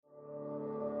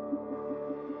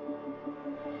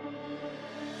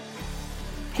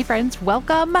Hey friends,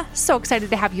 welcome. So excited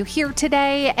to have you here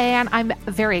today, and I'm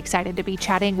very excited to be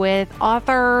chatting with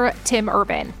author Tim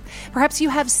Urban. Perhaps you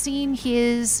have seen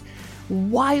his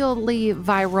wildly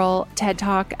viral TED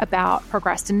Talk about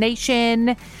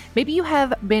procrastination. Maybe you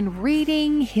have been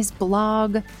reading his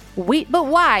blog, Wait But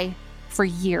Why, for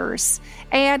years.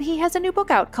 And he has a new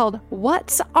book out called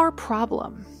What's Our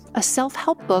Problem? A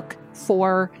self-help book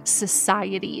for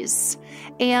societies.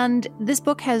 And this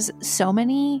book has so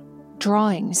many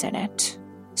drawings in it,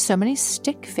 so many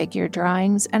stick figure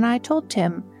drawings. And I told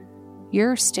Tim,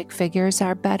 your stick figures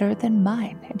are better than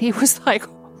mine. And he was like,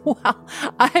 wow,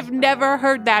 I've never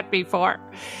heard that before.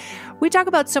 We talk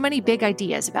about so many big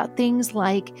ideas about things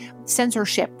like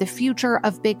censorship, the future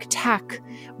of big tech,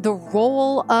 the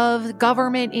role of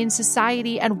government in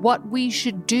society, and what we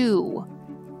should do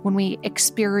when we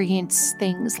experience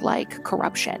things like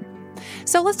corruption.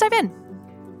 So let's dive in.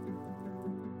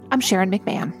 I'm Sharon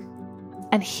McMahon,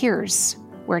 and here's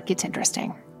where it gets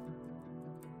interesting.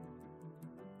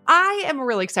 I am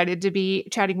really excited to be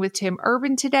chatting with Tim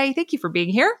Urban today. Thank you for being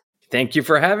here. Thank you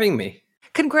for having me.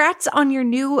 Congrats on your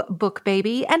new book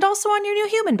baby and also on your new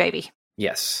human baby.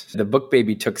 Yes, the book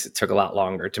baby took a lot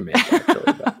longer to make,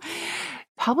 actually. But.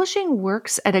 Publishing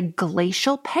works at a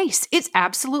glacial pace. It's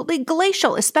absolutely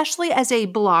glacial, especially as a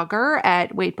blogger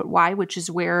at Wait But Why, which is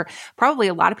where probably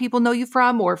a lot of people know you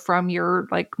from, or from your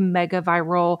like mega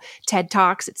viral TED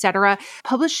Talks, etc.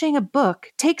 Publishing a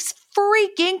book takes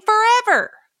freaking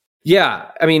forever. Yeah,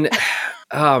 I mean,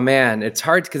 oh man, it's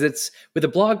hard because it's with a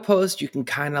blog post, you can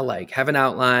kind of like have an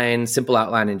outline, simple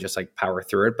outline, and just like power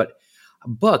through it. But a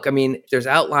book, I mean, there's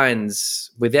outlines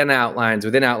within outlines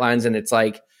within outlines, and it's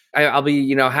like, I'll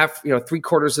be, half,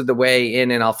 3/4 of the way in,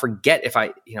 and I'll forget if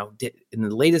I, did in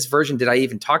the latest version, did I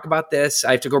even talk about this?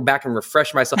 I have to go back and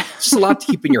refresh myself. It's just a lot to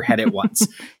keep in your head at once.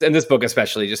 And this book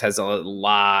especially just has a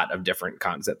lot of different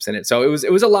concepts in it. So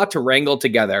it was a lot to wrangle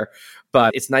together,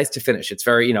 but it's nice to finish. It's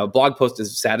very, a blog post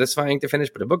is satisfying to finish,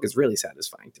 but a book is really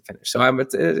satisfying to finish. So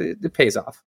it pays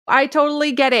off. I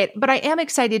totally get it, but I am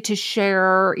excited to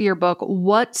share your book,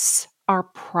 What's Our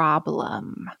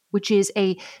Problem, which is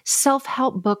a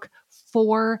self-help book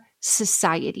for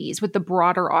societies with the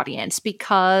broader audience,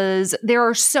 because there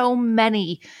are so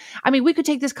many. I mean, we could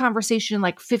take this conversation in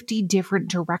like 50 different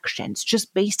directions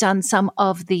just based on some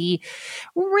of the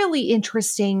really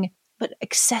interesting but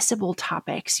accessible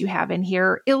topics you have in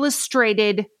here,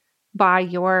 illustrated by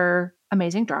your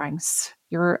amazing drawings,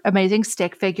 your amazing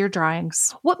stick figure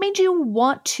drawings. What made you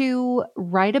want to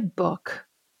write a book,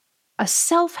 a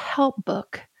self-help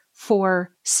book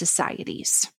for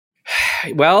societies?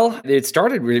 Well, it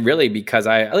started really because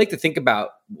I like to think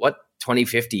about what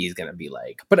 2050 is going to be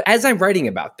like. But as I'm writing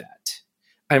about that,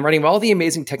 I'm writing about all the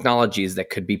amazing technologies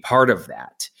that could be part of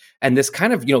that. And this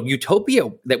kind of, utopia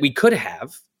that we could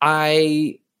have,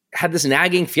 I had this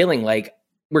nagging feeling like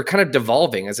we're kind of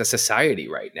devolving as a society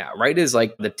right now, right? Is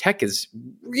like the tech is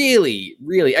really,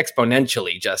 really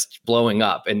exponentially just blowing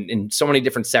up in so many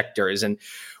different sectors. And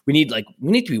we need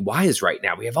to be wise right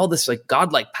now. We have all this like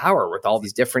godlike power with all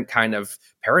these different kind of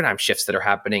paradigm shifts that are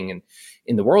happening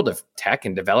in the world of tech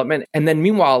and development. And then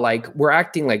meanwhile, like we're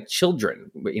acting like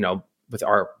children, with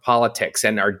our politics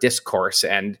and our discourse.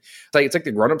 And it's like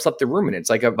the grown-ups left the room and it's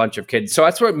like a bunch of kids. So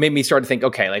that's what made me start to think,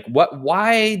 okay, like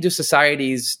why do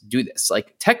societies do this?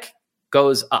 Like tech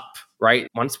goes up, right?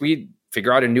 Once we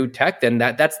figure out a new tech, then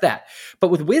that's that. But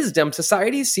with wisdom,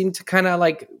 societies seem to kind of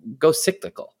like go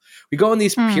cyclical. We go in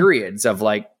these periods of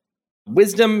like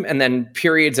wisdom, and then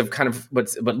periods of kind of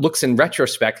what looks in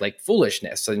retrospect like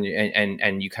foolishness,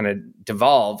 and you kind of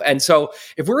devolve. And so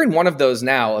if we're in one of those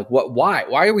now, like why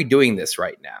are we doing this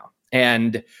right now?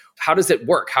 And how does it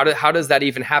work? How does that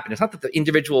even happen? It's not that the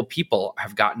individual people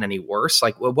have gotten any worse.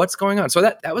 Like, well, what's going on? So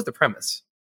that was the premise.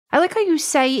 I like how you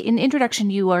say in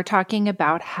introduction, you are talking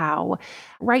about how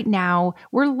right now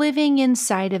we're living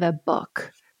inside of a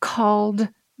book called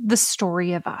The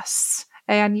Story of Us.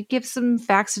 And you give some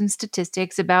facts and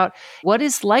statistics about what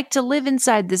it's like to live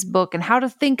inside this book and how to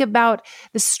think about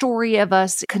the story of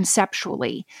us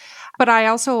conceptually. But I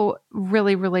also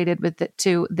really related with it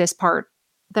to this part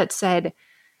that said,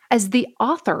 as the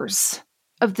authors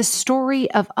of the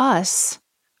story of us,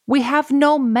 we have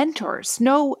no mentors,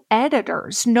 no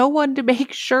editors, no one to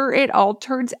make sure it all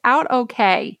turns out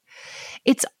okay.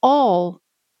 It's all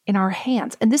in our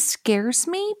hands. And this scares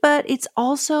me, but it's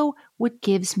also what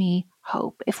gives me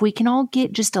hope. If we can all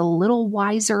get just a little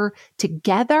wiser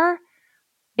together,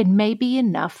 it may be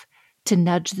enough to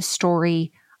nudge the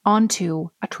story onto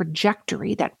a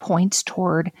trajectory that points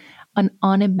toward an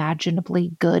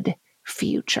unimaginably good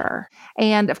future.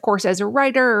 And of course, as a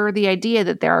writer, the idea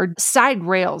that there are side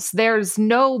rails, there's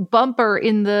no bumper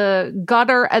in the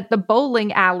gutter at the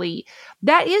bowling alley,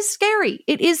 that is scary.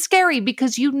 It is scary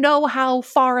because you know how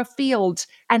far afield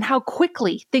and how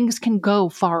quickly things can go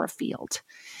far afield.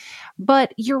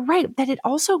 But you're right that it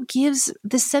also gives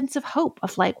the sense of hope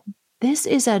of like, this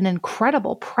is an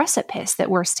incredible precipice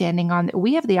that we're standing on, that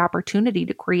we have the opportunity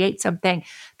to create something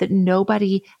that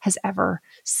nobody has ever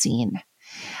seen.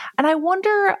 And I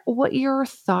wonder what your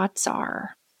thoughts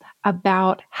are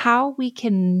about how we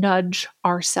can nudge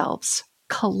ourselves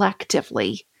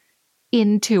collectively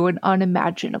into an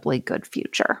unimaginably good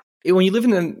future. When you live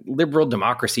in a liberal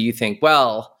democracy, you think,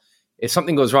 well, if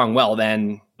something goes wrong, well,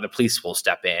 then the police will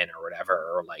step in or whatever,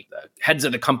 or like the heads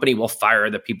of the company will fire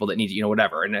the people that need,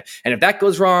 whatever. And if that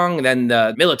goes wrong, then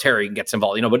the military gets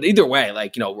involved, but either way,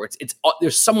 like, where it's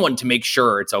there's someone to make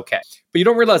sure it's okay. But you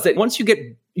don't realize that once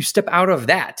you step out of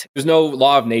that, there's no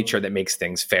law of nature that makes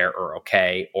things fair or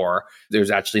okay, or there's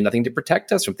actually nothing to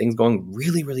protect us from things going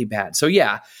really, really bad. So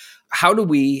yeah, how do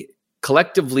we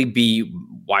collectively be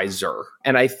wiser?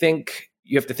 And I think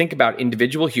you have to think about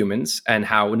individual humans and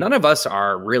how none of us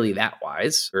are really that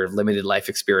wise. We're limited life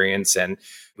experience and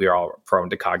we are all prone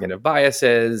to cognitive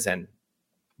biases.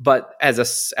 But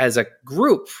as a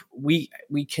group, we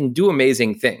can do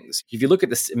amazing things. If you look at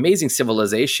this amazing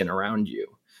civilization around you,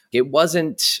 it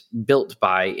wasn't built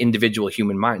by individual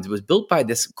human minds. It was built by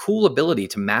this cool ability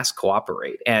to mass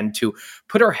cooperate and to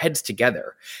put our heads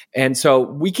together. And so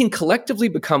we can collectively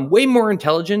become way more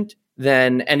intelligent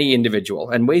than any individual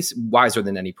and way wiser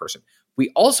than any person. We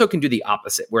also can do the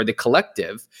opposite, where the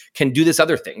collective can do this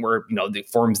other thing where, it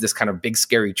forms this kind of big,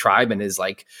 scary tribe and is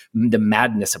like the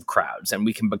madness of crowds. And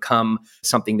we can become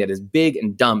something that is big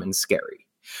and dumb and scary.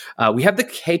 We have the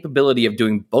capability of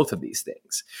doing both of these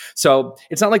things. So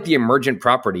it's not like the emergent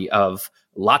property of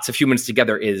lots of humans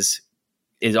together is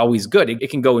always good. It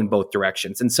can go in both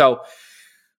directions. And so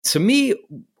to me,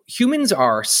 humans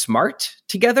are smart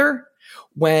together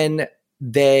when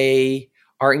they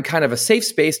are in kind of a safe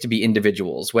space to be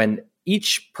individuals, when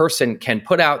each person can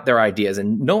put out their ideas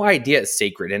and no idea is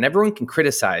sacred and everyone can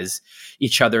criticize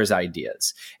each other's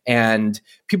ideas. And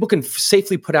people can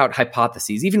safely put out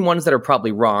hypotheses, even ones that are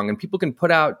probably wrong. And people can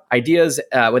put out ideas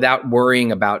without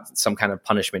worrying about some kind of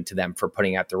punishment to them for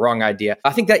putting out the wrong idea.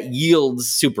 I think that yields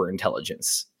super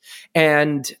intelligence.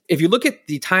 And if you look at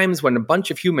the times when a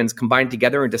bunch of humans combine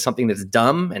together into something that's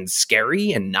dumb and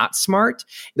scary and not smart,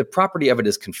 the property of it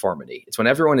is conformity. It's when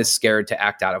everyone is scared to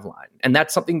act out of line. And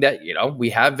that's something that, we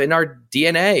have in our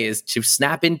DNA, is to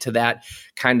snap into that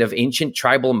kind of ancient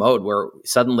tribal mode where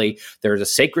suddenly there's a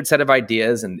sacred set of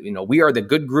ideas and, we are the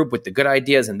good group with the good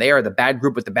ideas and they are the bad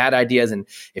group with the bad ideas. And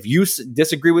if you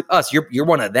disagree with us, you're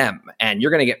one of them and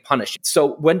you're going to get punished.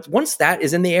 So once that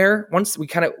is in the air, once we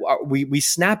kind of, we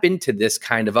snap into this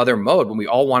kind of other mode when we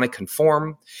all want to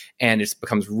conform, and it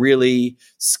becomes really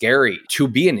scary to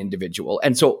be an individual.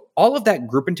 And so all of that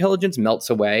group intelligence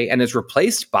melts away and is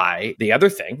replaced by the other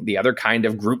thing, the other kind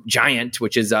of group giant,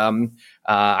 which is,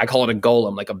 I call it a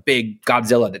golem, like a big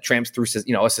Godzilla that tramps through,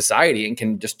 a society and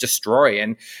can just destroy.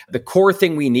 And the core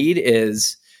thing we need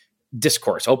is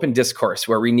discourse, open discourse,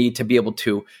 where we need to be able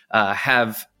to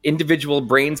have individual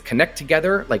brains connect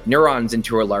together like neurons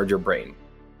into a larger brain.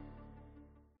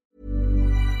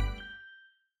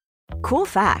 Cool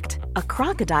fact, a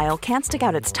crocodile can't stick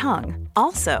out its tongue.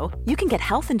 Also, you can get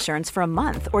health insurance for a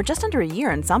month or just under a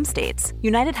year in some states.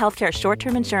 United Healthcare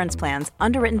short-term insurance plans,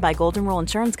 underwritten by Golden Rule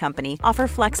Insurance Company, offer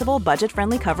flexible,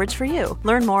 budget-friendly coverage for you.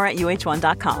 Learn more at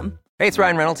UH1.com. Hey, it's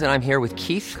Ryan Reynolds, and I'm here with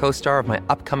Keith, co-star of my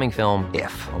upcoming film,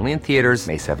 If, only in theaters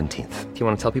May 17th. Do you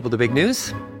want to tell people the big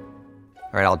news?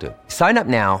 All right, I'll do it. Sign up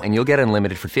now and you'll get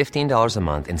unlimited for $15 a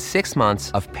month and 6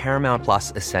 months of Paramount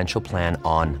Plus Essential Plan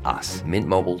on us.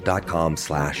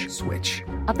 MintMobile.com/switch.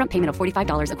 Upfront payment of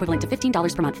 $45 equivalent to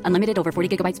 $15 per month. Unlimited over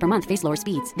 40 gigabytes per month. Face lower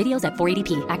speeds. Videos at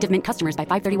 480p. Active Mint customers by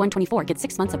 531.24 get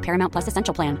 6 months of Paramount Plus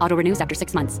Essential Plan. Auto renews after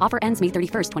 6 months. Offer ends May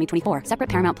 31st, 2024. Separate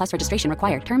Paramount Plus registration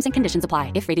required. Terms and conditions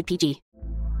apply if rated PG.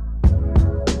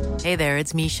 Hey there,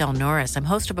 it's Michelle Norris. I'm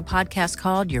host of a podcast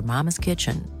called Your Mama's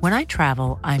Kitchen. When I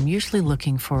travel, I'm usually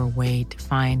looking for a way to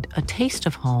find a taste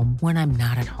of home when I'm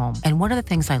not at home. And one of the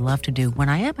things I love to do when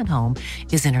I am at home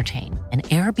is entertain. And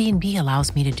Airbnb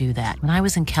allows me to do that. When I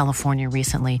was in California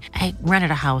recently, I rented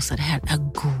a house that had a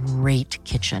great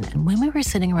kitchen. And when we were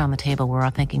sitting around the table, we were all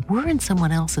thinking, we're in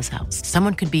someone else's house.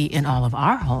 Someone could be in all of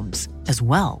our homes as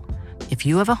well. If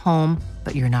you have a home,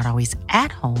 but you're not always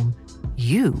at home,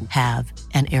 you have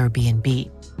an Airbnb.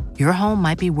 Your home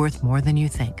might be worth more than you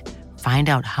think. Find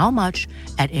out how much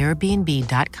at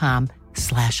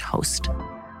airbnb.com/host.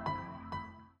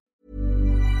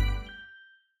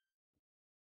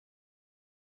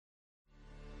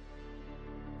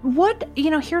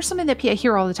 Here's something that I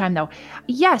hear all the time though.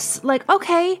 Yes, like,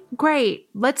 okay, great.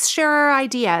 Let's share our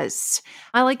ideas.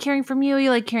 I like hearing from you. You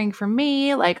like hearing from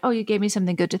me. Like, oh, you gave me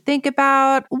something good to think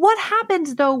about. What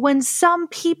happens though when some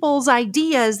people's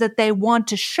ideas that they want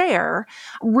to share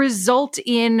result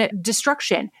in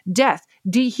destruction, death,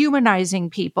 dehumanizing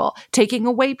people, taking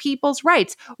away people's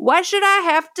rights? Why should I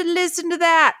have to listen to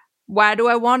that? Why do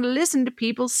I want to listen to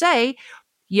people say,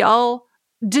 y'all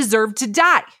deserve to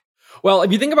die? Well,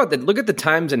 if you think about look at the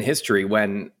times in history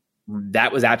when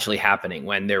that was actually happening,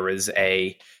 when there was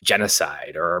a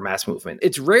genocide or a mass movement.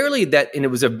 It's rarely that, and it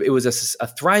was a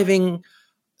thriving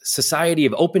society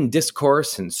of open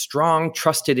discourse and strong,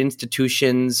 trusted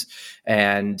institutions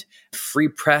and free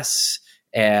press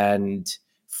and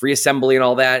free assembly and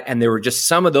all that. And there were just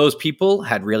some of those people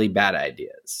had really bad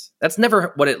ideas. That's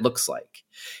never what it looks like.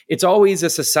 It's always a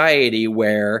society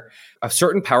where a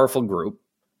certain powerful group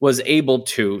was able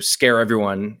to scare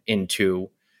everyone into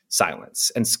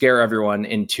silence and scare everyone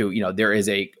into, there is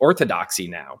a orthodoxy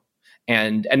now.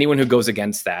 And anyone who goes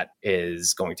against that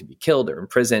is going to be killed or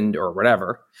imprisoned or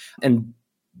whatever. And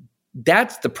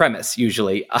that's the premise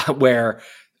usually where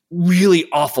really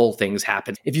awful things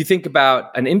happen. If you think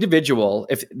about an individual,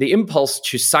 if the impulse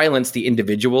to silence the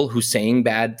individual who's saying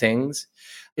bad things,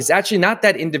 it's actually not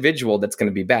that individual that's going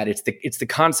to be bad. It's the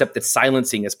concept that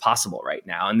silencing is possible right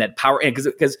now, and that power.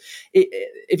 Because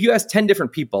if you ask 10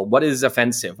 different people, what is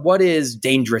offensive, what is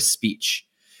dangerous speech,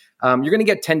 you're going to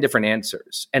get 10 different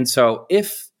answers. And so,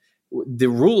 if the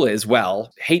rule is,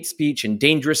 well, hate speech and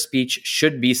dangerous speech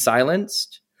should be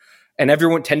silenced, and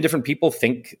 10 different people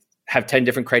have 10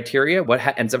 different criteria, what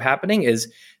ends up happening is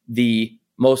the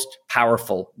most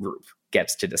powerful group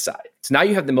gets to decide. So now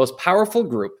you have the most powerful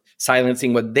group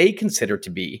silencing what they consider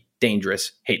to be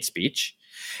dangerous hate speech.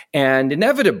 And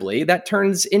inevitably, that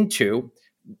turns into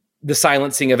the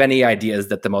silencing of any ideas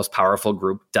that the most powerful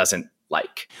group doesn't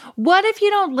like. What if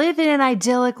you don't live in an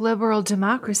idyllic liberal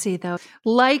democracy, though?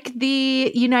 Like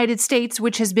the United States,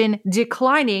 which has been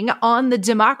declining on the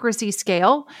democracy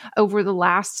scale over the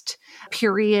last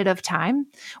period of time.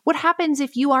 What happens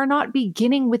if you are not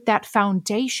beginning with that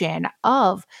foundation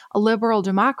of a liberal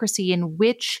democracy in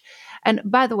which, and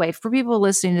by the way, for people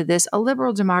listening to this, a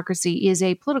liberal democracy is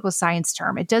a political science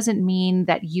term. It doesn't mean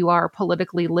that you are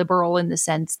politically liberal in the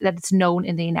sense that it's known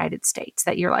in the United States,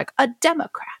 that you're like a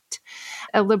Democrat.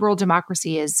 A liberal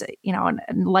democracy is, an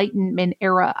Enlightenment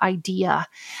era idea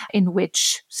in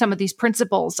which some of these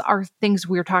principles are things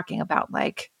we're talking about,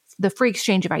 like the free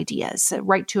exchange of ideas,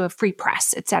 right to a free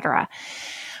press, etc.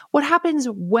 What happens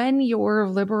when your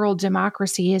liberal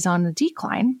democracy is on the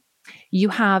decline? You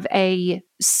have a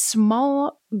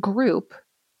small group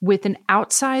with an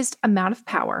outsized amount of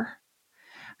power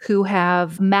who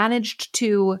have managed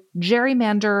to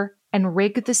gerrymander and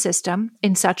rig the system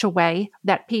in such a way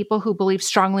that people who believe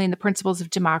strongly in the principles of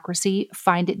democracy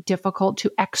find it difficult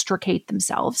to extricate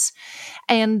themselves.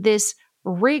 And this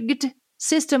rigged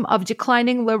system of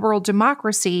declining liberal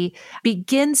democracy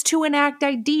begins to enact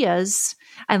ideas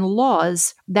and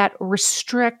laws that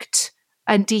restrict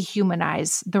and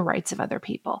dehumanize the rights of other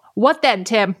people. What then,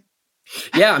 Tim?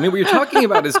 Yeah, what you're talking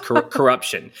about is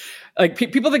corruption. Like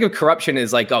people think of corruption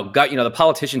as like, oh, God, the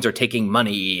politicians are taking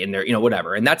money and they're,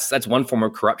 whatever. And that's one form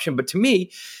of corruption. But to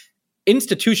me,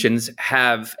 institutions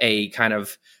have a kind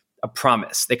of a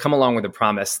promise. They come along with a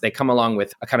promise. They come along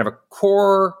with a kind of a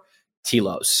core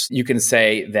telos. You can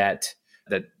say that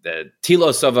the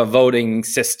telos of a voting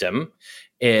system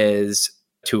is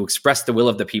to express the will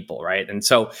of the people, right? And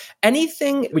so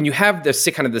anything, when you have the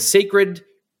sacred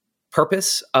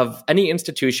purpose of any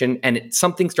institution and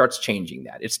something starts changing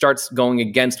that, it starts going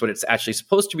against what it's actually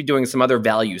supposed to be doing, some other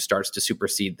value starts to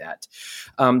supersede that.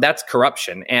 That's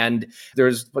corruption. And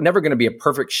there's never going to be a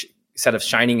perfect set of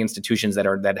shining institutions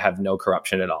that have no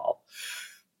corruption at all.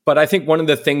 But I think one of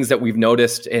the things that we've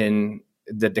noticed in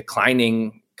the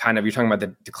declining you're talking about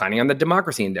the declining on the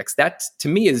democracy index, that to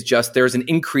me is just there's an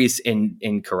increase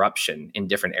in corruption in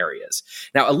different areas.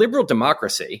 Now, a liberal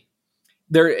democracy,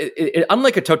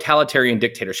 unlike a totalitarian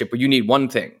dictatorship where you need one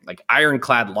thing, like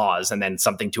ironclad laws and then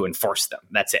something to enforce them.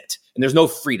 That's it. And there's no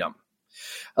freedom.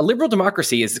 A liberal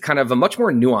democracy is kind of a much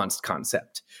more nuanced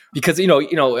concept because,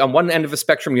 on one end of the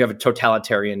spectrum, you have a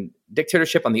totalitarian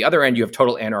dictatorship. On the other end, you have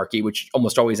total anarchy, which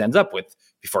almost always ends up with,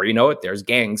 before you know it, there's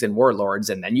gangs and warlords.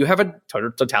 And then you have a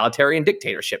totalitarian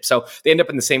dictatorship. So they end up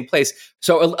in the same place.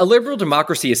 So a liberal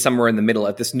democracy is somewhere in the middle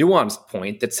at this nuanced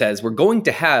point that says we're going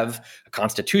to have a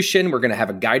constitution. We're going to have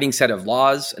a guiding set of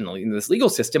laws in this legal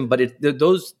system. But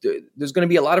there's going to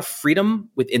be a lot of freedom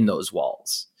within those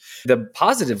walls. The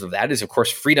positive of that is, of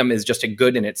course, freedom is just a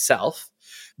good in itself.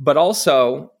 But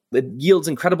also, It yields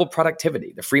incredible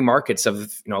productivity. The free markets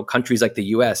of countries like the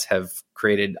US have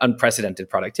created unprecedented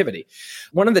productivity.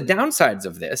 One of the downsides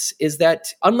of this is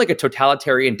that unlike a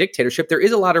totalitarian dictatorship, there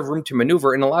is a lot of room to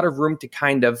maneuver and a lot of room to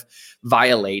kind of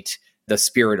violate the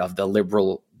spirit of the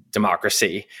liberal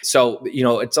democracy. So,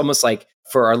 it's almost like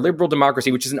for our liberal democracy,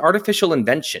 which is an artificial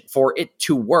invention, for it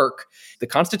to work, the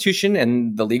Constitution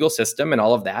and the legal system and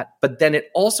all of that, but then it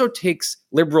also takes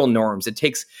liberal norms. It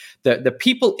takes the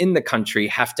people in the country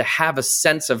have to have a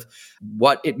sense of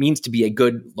what it means to be a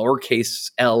good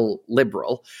lowercase L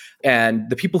liberal. And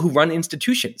the people who run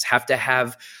institutions have to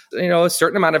have, a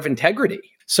certain amount of integrity.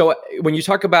 So when you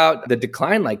talk about the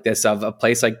decline like this of a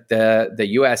place like the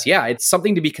US, yeah, it's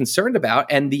something to be concerned about.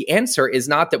 And the answer is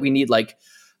not that we need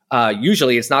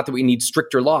usually it's not that we need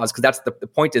stricter laws, because that's the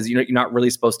point is, you're not really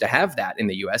supposed to have that in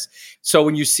the US. So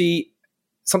when you see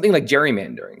something like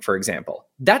gerrymandering, for example,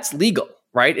 that's legal,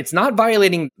 right? It's not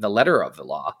violating the letter of the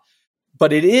law,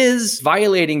 but it is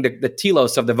violating the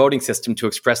telos of the voting system to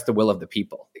express the will of the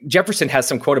people. Jefferson has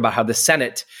some quote about how the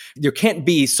Senate, there can't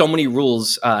be so many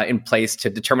rules in place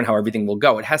to determine how everything will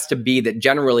go. It has to be that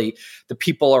generally the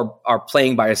people are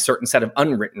playing by a certain set of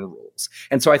unwritten rules.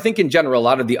 And so I think in general, a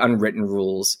lot of the unwritten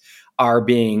rules are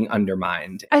being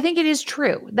undermined. I think it is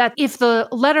true that if the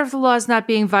letter of the law is not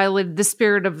being violated, the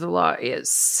spirit of the law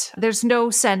is. There's no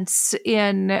sense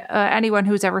in anyone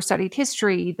who's ever studied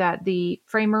history that the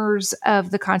framers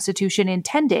of the Constitution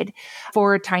intended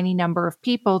for a tiny number of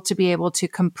people to be able to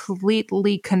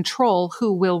completely control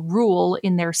who will rule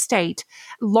in their state,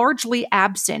 largely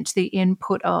absent the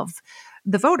input of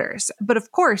the voters. But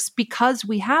of course, because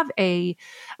we have a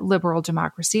liberal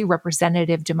democracy,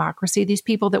 representative democracy, these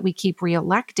people that we keep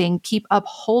reelecting keep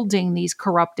upholding these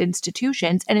corrupt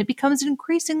institutions. And it becomes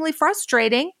increasingly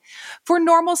frustrating for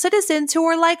normal citizens who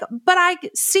are like, but I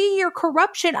see your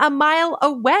corruption a mile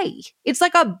away. It's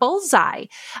like a bullseye,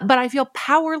 but I feel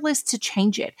powerless to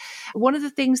change it. One of the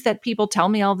things that people tell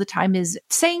me all the time is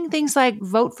saying things like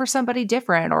vote for somebody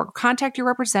different or contact your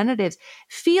representatives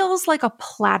feels like a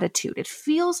platitude. It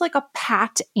feels like a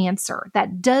pat answer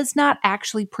that does not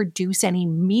actually produce any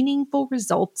meaningful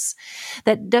results,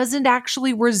 that doesn't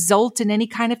actually result in any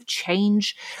kind of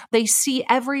change. They see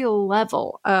every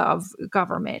level of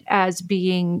government as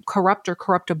being corrupt or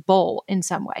corruptible in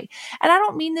some way. And I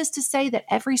don't mean this to say that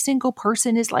every single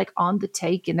person is like on the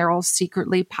take and they're all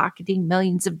secretly pocketing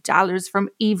millions of dollars from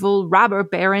evil robber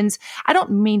barons. I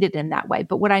don't mean it in that way.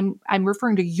 But what I'm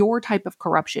referring to your type of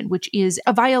corruption, which is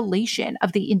a violation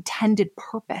of the intended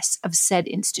purpose of said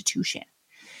institution.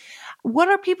 What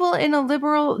are people in a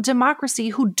liberal democracy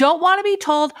who don't want to be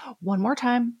told one more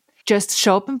time, just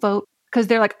show up and vote? Because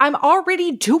they're like, I'm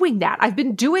already doing that. I've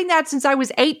been doing that since I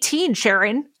was 18,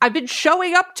 Sharon. I've been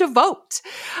showing up to vote.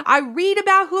 I read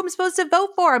about who I'm supposed to vote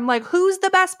for. I'm like, who's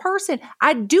the best person?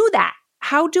 I do that.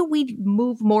 How do we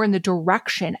move more in the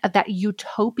direction of that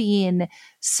utopian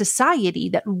society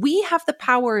that we have the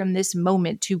power in this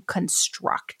moment to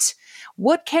construct?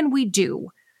 What can we do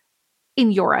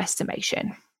in your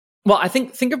estimation? Well, I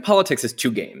think of politics as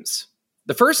two games.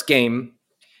 The first game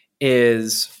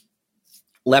is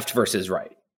left versus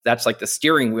right. That's like the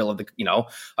steering wheel of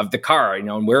the car,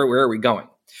 and where are we going?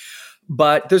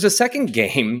 But there's a second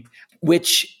game,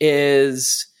 which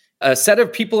is a set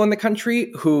of people in the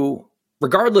country who,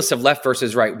 regardless of left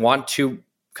versus right, want to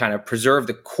kind of preserve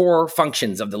the core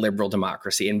functions of the liberal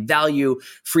democracy and value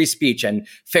free speech and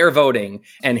fair voting,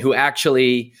 and who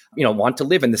actually, want to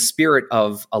live in the spirit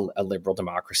of a liberal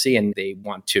democracy, and they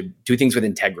want to do things with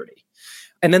integrity.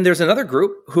 And then there's another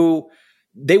group who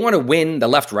they want to win the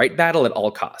left-right battle at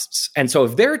all costs. And so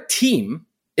if their team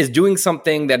is doing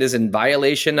something that is in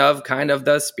violation of kind of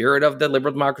the spirit of the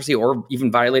liberal democracy, or even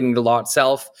violating the law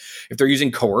itself, if they're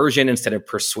using coercion instead of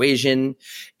persuasion,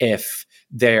 if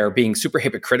they're being super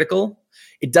hypocritical,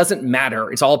 it doesn't matter.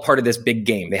 It's all part of this big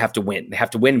game. They have to win. They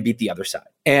have to win and beat the other side.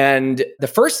 And the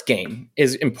first game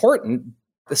is important.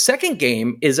 The second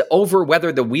game is over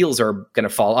whether the wheels are going to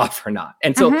fall off or not.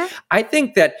 And so I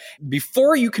think that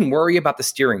before you can worry about the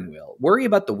steering wheel, worry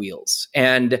about the wheels.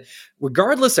 And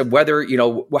regardless of whether,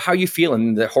 how you feel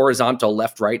in the horizontal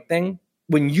left-right thing,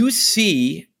 when you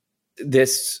see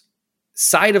this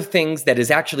side of things that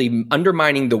is actually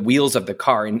undermining the wheels of the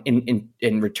car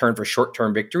in return for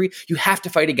short-term victory, you have to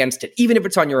fight against it, even if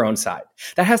it's on your own side.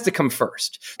 That has to come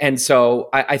first. And so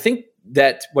I think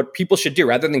that what people should do,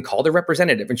 rather than call their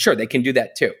representative, and sure, they can do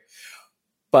that too.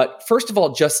 But first of all,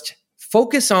 just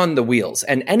focus on the wheels,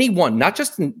 and anyone, not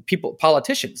just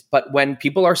politicians, but when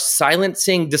people are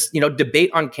silencing this,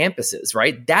 debate on campuses,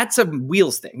 right? That's a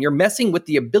wheels thing. You're messing with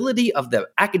the ability of the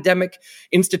academic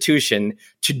institution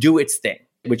to do its thing.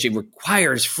 which it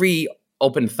requires free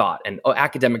open thought and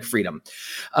academic freedom.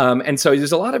 And so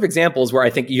there's a lot of examples where I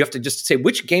think you have to just say,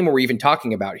 which game are we even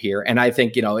talking about here? And I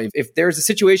think, if there's a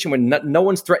situation when no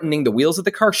one's threatening the wheels of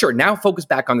the car, sure, now focus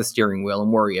back on the steering wheel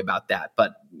and worry about that.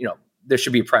 But, there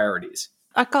should be priorities.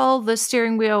 I call the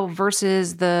steering wheel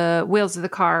versus the wheels of the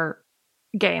car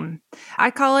game.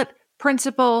 I call it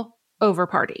principle over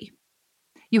party.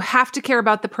 You have to care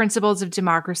about the principles of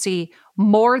democracy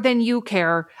more than you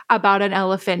care about an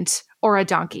elephant or a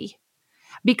donkey.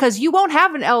 Because you won't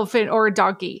have an elephant or a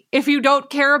donkey if you don't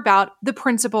care about the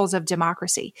principles of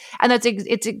democracy. And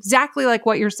it's exactly like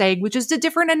what you're saying, which is a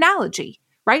different analogy,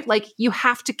 right? Like you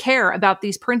have to care about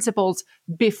these principles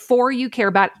before you care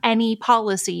about any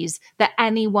policies that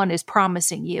anyone is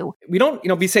promising you. We don't,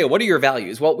 we say, what are your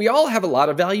values? Well, we all have a lot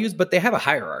of values, but they have a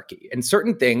hierarchy. And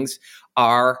certain things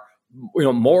are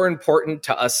more important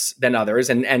to us than others.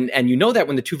 And you know that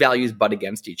when the two values butt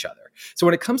against each other. So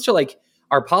when it comes to like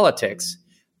our politics,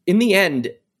 in the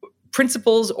end,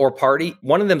 principles or party,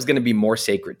 one of them is going to be more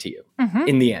sacred to you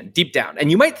in the end, deep down. And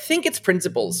you might think it's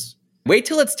principles. Wait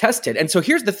till it's tested. And so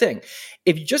here's the thing.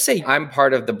 If you just say, I'm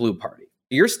part of the blue party,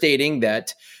 you're stating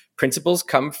that principles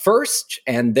come first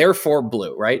and therefore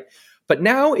blue, right? But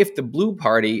now if the blue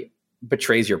party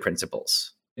betrays your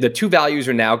principles, the two values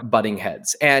are now butting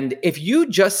heads. And if you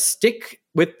just stick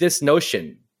with this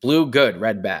notion, blue good,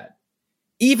 red bad,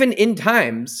 even in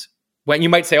times when you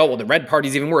might say, oh, well, the red party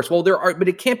is even worse. Well, but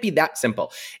it can't be that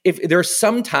simple. If there are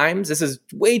some times, this is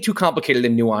way too complicated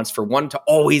and nuanced for one to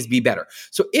always be better.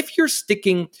 So if you're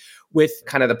sticking with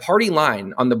kind of the party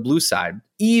line on the blue side,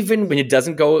 even when it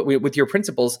doesn't go with your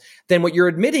principles, then what you're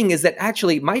admitting is that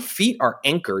actually my feet are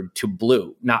anchored to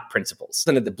blue, not principles.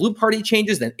 And if the blue party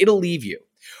changes, then it'll leave you.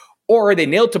 Or they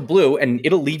nail to blue and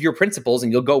it'll leave your principles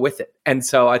and you'll go with it. And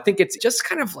so I think it's just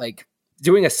kind of like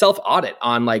doing a self-audit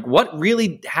on like what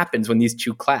really happens when these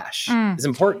two clash is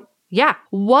important. Yeah.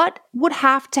 What would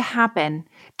have to happen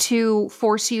to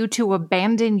force you to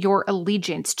abandon your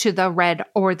allegiance to the red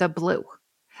or the blue?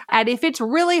 And if it's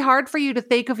really hard for you to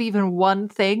think of even one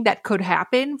thing that could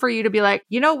happen for you to be like,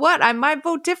 you know what, I might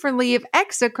vote differently if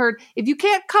X occurred. If you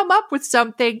can't come up with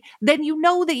something, then you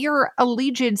know that your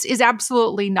allegiance is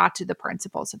absolutely not to the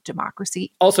principles of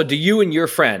democracy. Also, do you and your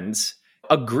friends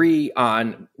agree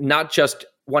on not just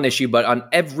one issue, but on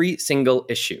every single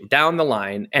issue down the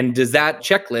line? And does that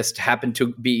checklist happen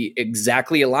to be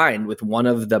exactly aligned with one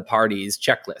of the party's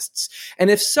checklists? And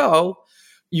if so,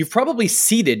 you've probably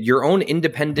ceded your own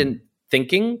independent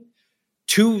thinking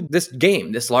to this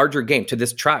game, this larger game, to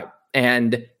this tribe.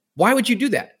 And why would you do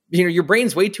that? Your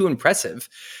brain's way too impressive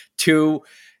to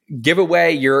give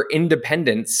away your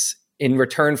independence in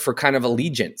return for kind of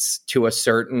allegiance to a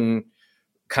certain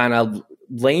kind of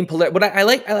lame political. But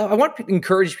I want to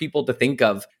encourage people to think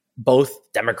of both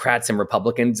Democrats and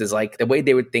Republicans as like the way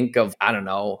they would think of, I don't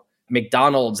know,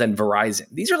 McDonald's and Verizon.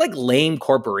 These are like lame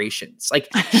corporations. Like,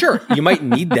 sure, you might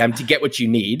need them to get what you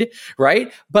need,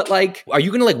 right? But like, are you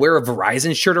going to like wear a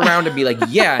Verizon shirt around and be like,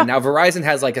 yeah, now Verizon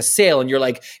has like a sale and you're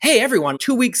like, hey, everyone,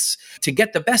 2 weeks to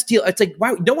get the best deal. It's like,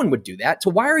 why? No one would do that. So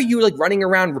why are you like running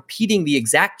around repeating the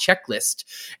exact checklist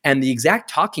and the exact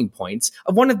talking points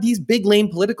of one of these big lame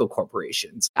political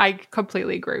corporations? I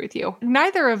completely agree with you.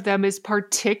 Neither of them is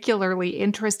particularly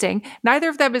interesting. Neither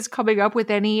of them is coming up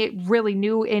with any really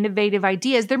new, innovative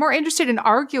ideas. They're more interested in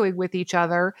arguing with each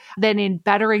other than in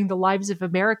bettering the lives of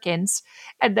Americans.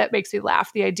 And that makes me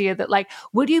laugh. The idea that like,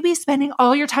 would you be spending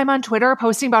all your time on Twitter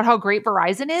posting about how great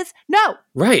Verizon is? No.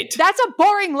 Right. That's a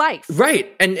boring life.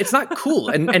 Right. And it's not cool.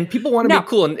 And people want to be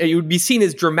cool. And it would be seen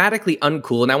as dramatically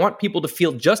uncool. And I want people to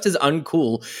feel just as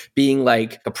uncool being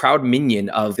like a proud minion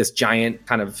of this giant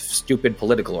kind of stupid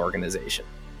political organization.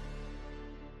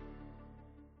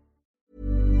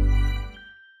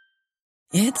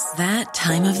 It's that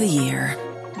time of the year.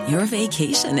 Your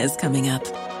vacation is coming up.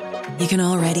 You can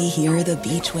already hear the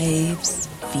beach waves,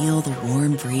 feel the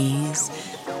warm breeze,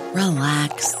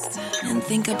 relax, and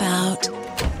think about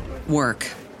work.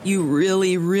 You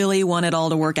really, really want it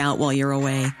all to work out while you're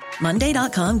away.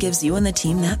 Monday.com gives you and the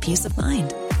team that peace of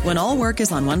mind. When all work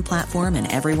is on one platform and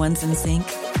everyone's in sync,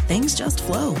 things just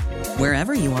flow.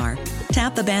 Wherever you are,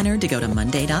 tap the banner to go to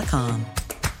Monday.com.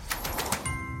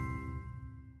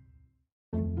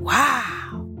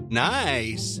 Wow.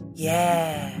 Nice.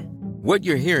 Yeah. What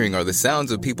you're hearing are the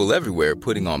sounds of people everywhere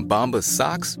putting on Bombas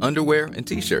socks, underwear, and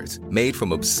T-shirts made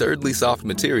from absurdly soft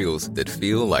materials that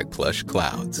feel like plush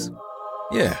clouds.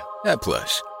 Yeah, that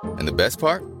plush. And the best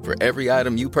part? For every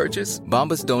item you purchase,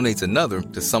 Bombas donates another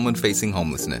to someone facing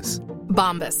homelessness.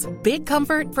 Bombas. Big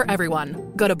comfort for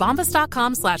everyone. Go to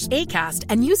bombas.com/ACAST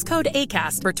and use code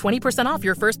ACAST for 20% off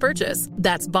your first purchase.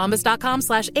 That's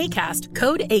bombas.com/ACAST,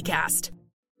 code ACAST.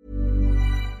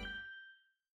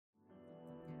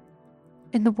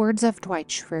 In the words of Dwight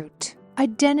Schrute,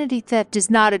 identity theft is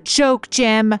not a joke,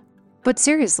 Jim. But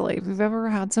seriously, if you've ever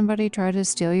had somebody try to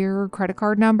steal your credit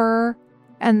card number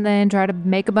and then try to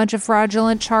make a bunch of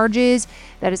fraudulent charges,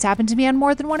 that has happened to me on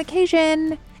more than one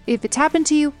occasion. If it's happened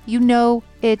to you, you know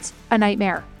it's a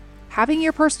nightmare. Having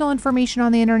your personal information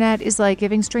on the internet is like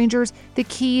giving strangers the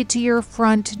key to your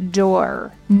front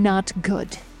door. Not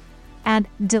good. And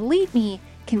Delete Me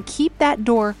can keep that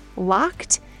door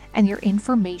locked and your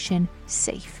information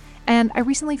safe. And I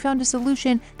recently found a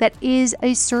solution that is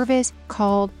a service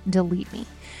called Delete Me.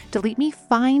 Delete Me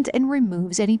finds and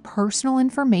removes any personal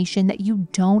information that you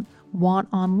don't want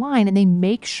online, and they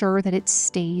make sure that it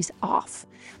stays off.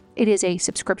 It is a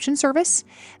subscription service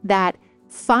that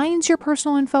finds your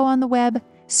personal info on the web,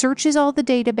 searches all the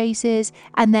databases,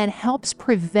 and then helps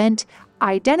prevent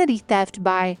identity theft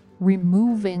by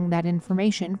removing that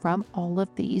information from all of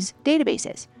these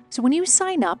databases. So when you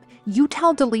sign up, you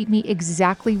tell Delete Me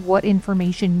exactly what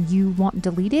information you want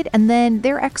deleted, and then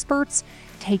their experts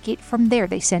take it from there.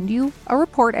 They send you a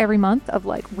report every month of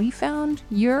like, we found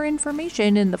your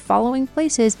information in the following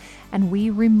places and we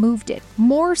removed it.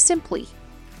 More simply,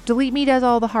 Delete Me does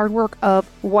all the hard work of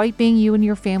wiping you and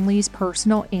your family's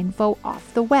personal info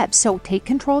off the web. So take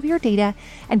control of your data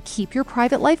and keep your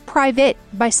private life private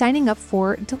by signing up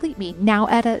for Delete Me, now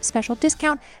at a special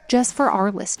discount just for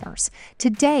our listeners.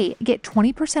 Today, get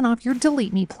 20% off your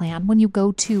Delete Me plan when you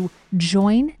go to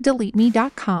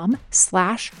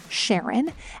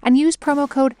joindeleteme.com/Sharon and use promo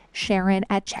code Sharon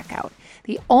at checkout.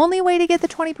 The only way to get the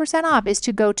 20% off is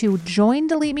to go to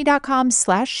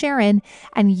joindeleteme.com/Sharon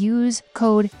and use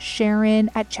code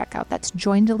Sharon at checkout. That's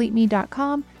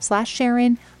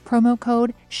joindeleteme.com/Sharon, promo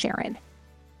code Sharon.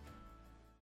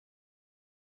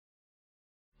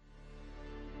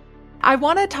 I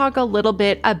want to talk a little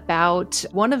bit about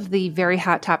one of the very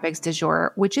hot topics du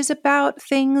jour, which is about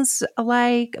things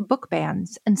like book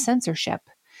bans and censorship,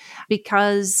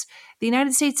 because the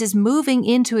United States is moving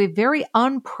into a very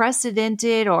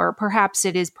unprecedented, or perhaps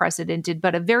it is precedented,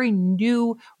 but a very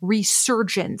new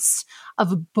resurgence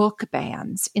of book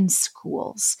bans in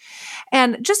schools.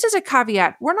 And just as a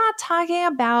caveat, we're not talking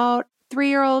about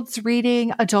 3-year-olds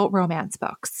reading adult romance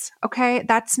books, okay?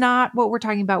 That's not what we're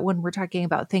talking about when we're talking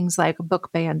about things like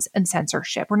book bans and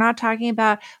censorship. We're not talking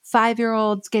about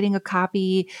 5-year-olds getting a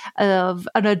copy of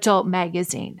an adult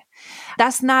magazine.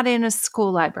 That's not in a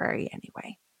school library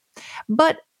anyway.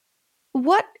 But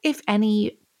what, if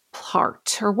any,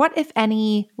 part, or what, if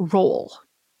any, role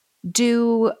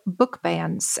do book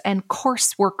bans and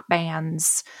coursework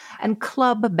bans and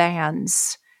club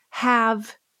bans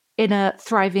have in a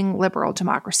thriving liberal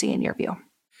democracy, in your view?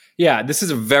 Yeah, this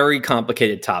is a very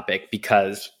complicated topic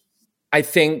because I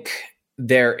think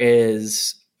there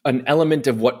is an element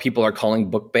of what people are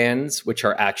calling book bans, which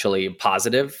are actually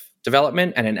positive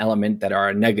development, and an element that are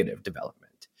a negative development.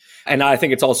 And I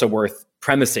think it's also worth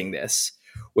premising this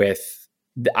with,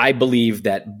 I believe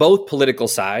that both political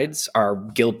sides are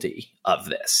guilty of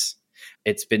this.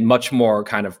 It's been much more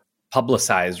kind of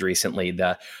publicized recently,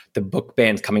 the book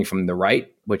bans coming from the right,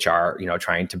 which are,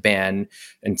 trying to ban,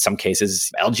 in some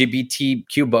cases,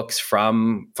 LGBTQ books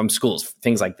from schools,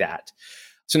 things like that.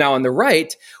 So now on the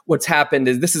right, what's happened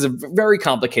is this is very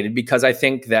complicated, because I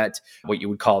think that what you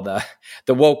would call the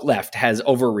woke left has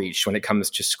overreached when it comes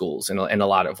to schools in a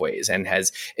lot of ways, and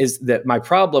is that my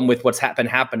problem with what's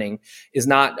happening is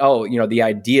not, the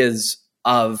ideas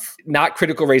of not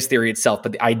critical race theory itself,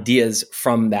 but the ideas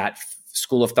from that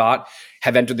school of thought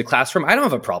have entered the classroom. I don't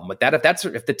have a problem with that.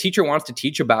 If the teacher wants to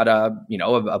teach about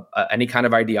any kind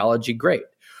of ideology, great.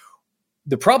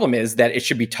 The problem is that it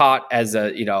should be taught as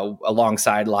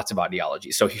alongside lots of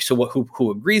ideologies. So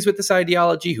who agrees with this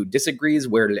ideology? Who disagrees?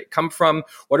 Where did it come from?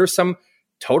 What are some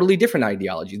totally different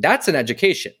ideologies? That's an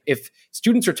education. If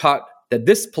students are taught that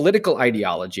this political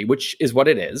ideology, which is what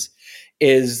it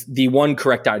is the one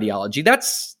correct ideology,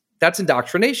 that's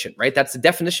indoctrination, right? That's the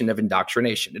definition of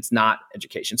indoctrination. It's not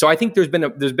education. So I think there's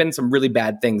been some really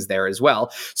bad things there as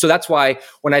well. So that's why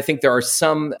when I think there are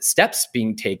some steps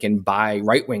being taken by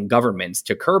right-wing governments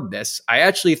to curb this, I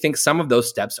actually think some of those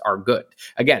steps are good.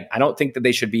 Again, I don't think that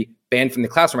they should be banned from the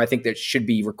classroom. I think that it should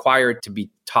be required to be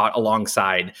taught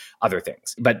alongside other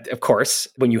things. But of course,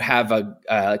 when you have a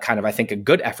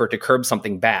good effort to curb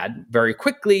something bad, very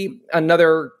quickly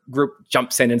another group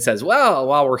jumps in and says, well,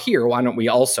 while we're here, why don't we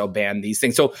also ban these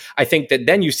things? So I think that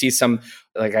then you see some,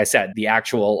 like I said, the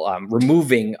actual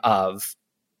removing of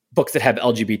books that have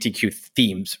LGBTQ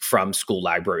themes from school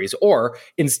libraries, or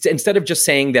instead of just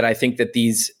saying that I think that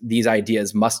these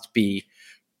ideas must be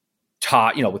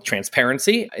taught, with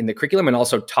transparency in the curriculum and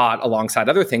also taught alongside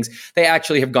other things, they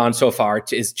actually have gone so far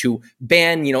to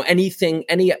ban,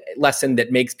 any lesson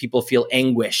that makes people feel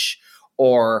anguish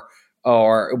or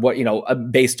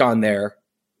what, based on their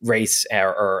race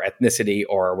or ethnicity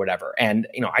or whatever. And,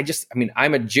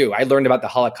 I'm a Jew. I learned about the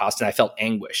Holocaust and I felt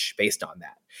anguish based on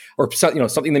that. Or,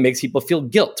 something that makes people feel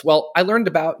guilt. Well, I learned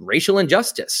about racial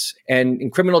injustice and in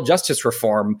criminal justice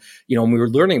reform, when we were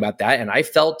learning about that. And I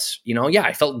felt,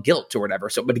 I felt guilt or whatever.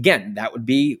 So, but again, that would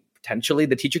be potentially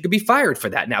the teacher could be fired for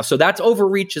that now. So that's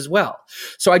overreach as well.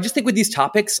 So I just think with these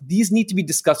topics, these need to be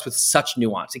discussed with such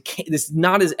nuance. This is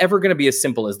not ever going to be as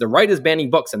simple as the right is banning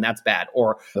books and that's bad,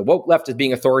 or the woke left is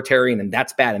being authoritarian and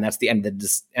that's bad, and that's the end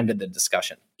of the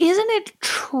discussion. Isn't it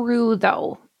true,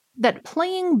 though, that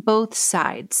playing both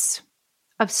sides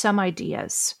of some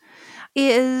ideas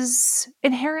is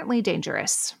inherently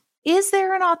dangerous? Is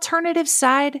there an alternative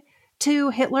side to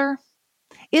Hitler?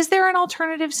 Is there an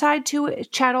alternative side to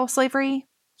chattel slavery?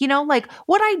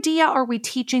 What idea are we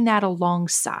teaching that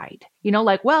alongside?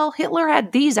 Hitler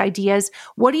had these ideas.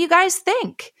 What do you guys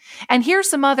think? And here's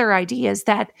some other ideas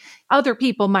that other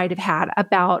people might have had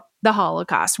about the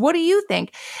Holocaust. What do you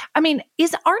think?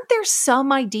 Aren't there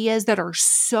some ideas that are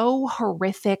so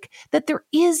horrific that there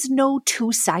is no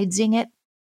two sidesing it?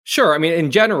 Sure.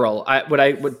 In general, what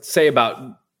I would say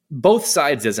about both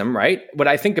sidesism, right? What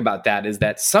I think about that is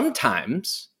that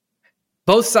sometimes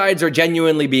both sides are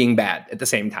genuinely being bad at the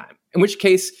same time, in which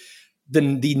case the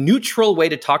neutral way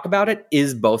to talk about it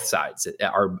is both sides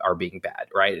are being bad,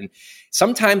 right? And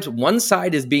sometimes one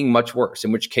side is being much worse,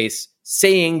 in which case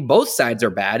saying both sides are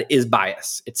bad is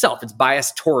bias itself. It's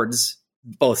bias towards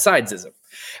both sidesism.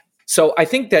 So I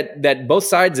think that both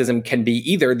sidesism can be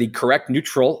either the correct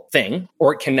neutral thing,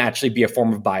 or it can actually be a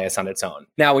form of bias on its own.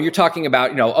 Now, when you're talking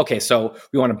about, okay, so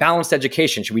we want a balanced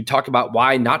education, should we talk about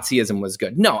why Nazism was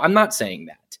good? No, I'm not saying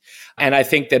that. And I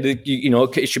think that,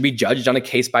 it should be judged on a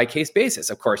case-by-case basis.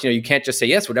 Of course, you can't just say,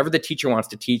 yes, whatever the teacher wants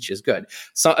to teach is good.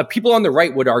 So people on the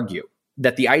right would argue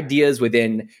that the ideas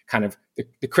within kind of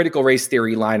the critical race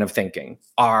theory line of thinking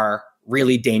are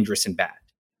really dangerous and bad.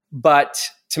 But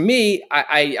to me,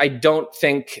 I don't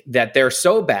think that they're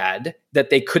so bad that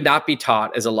they could not be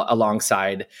taught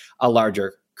alongside a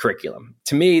larger curriculum.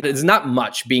 To me, there's not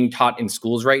much being taught in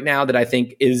schools right now that I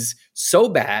think is so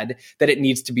bad that it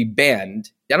needs to be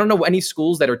banned. I don't know any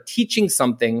schools that are teaching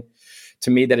something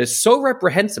to me that is so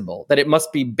reprehensible that it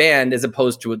must be banned as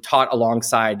opposed to taught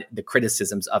alongside the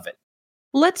criticisms of it.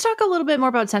 Let's talk a little bit more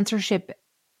about censorship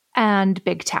and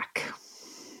big tech.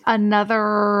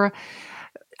 Another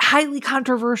highly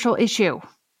controversial issue,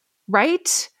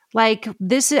 right?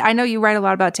 I know you write a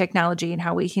lot about technology and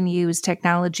how we can use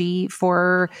technology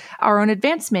for our own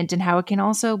advancement and how it can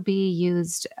also be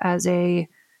used as a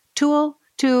tool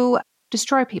to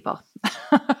destroy people.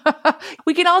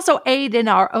 We can also aid in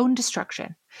our own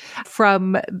destruction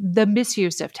from the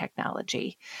misuse of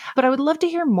technology. But I would love to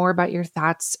hear more about your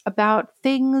thoughts about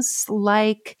things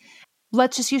like,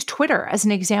 let's just use Twitter as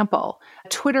an example.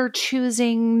 Twitter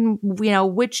choosing,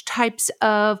 which types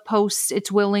of posts it's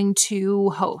willing to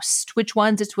host, which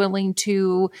ones it's willing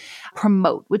to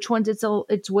promote, which ones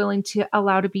it's willing to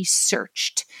allow to be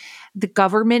searched. The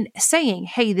government saying,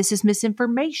 hey, this is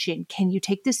misinformation. Can you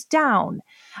take this down?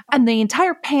 And the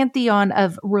entire pantheon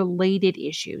of related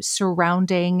issues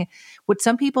surrounding what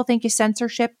some people think is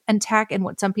censorship and tech and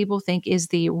what some people think is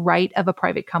the right of a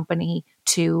private company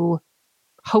to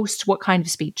host what kind of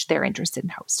speech they're interested in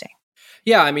hosting.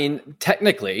 Yeah,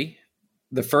 technically,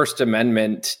 the First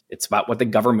Amendment, it's about what the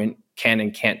government can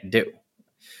and can't do.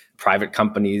 Private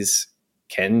companies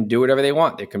can do whatever they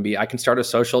want. I can start a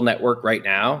social network right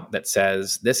now that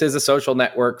says this is a social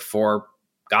network for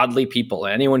godly people.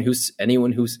 Anyone who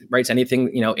writes anything,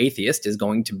 atheist is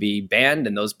going to be banned,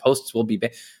 and those posts will be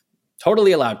banned.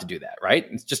 Totally allowed to do that, right?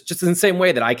 It's just in the same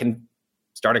way that I can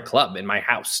start a club in my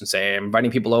house and say, I'm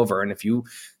inviting people over, and if you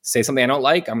say something I don't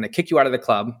like, I'm going to kick you out of the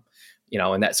club,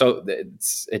 and that. So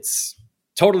it's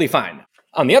totally fine.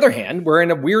 On the other hand, we're in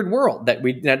a weird world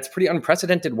that's a pretty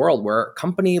unprecedented world where a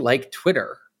company like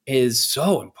Twitter is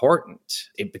so important.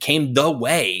 It became the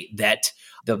way that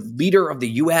the leader of the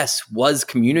US was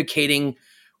communicating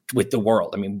with the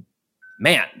world.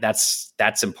 Man, that's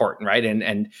important, right?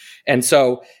 And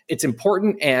so it's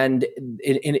important. And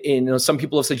some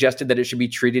people have suggested that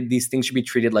these things should be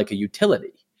treated like a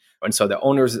utility. And so the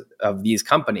owners of these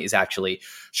companies actually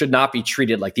should not be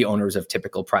treated like the owners of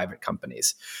typical private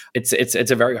companies. It's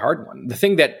a very hard one. The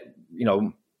thing that,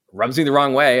 rubs me the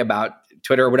wrong way about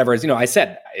Twitter or whatever is, I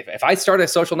said, if I start a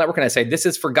social network and I say, this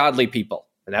is for godly people,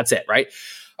 and that's it, right?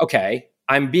 Okay,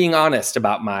 I'm being honest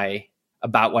about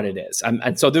what it is.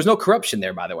 And so there's no corruption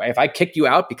there, by the way. If I kick you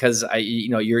out because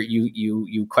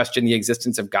you question the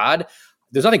existence of God,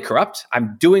 there's nothing corrupt.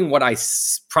 I'm doing what I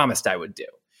promised I would do.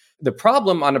 The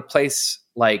problem on a place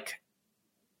like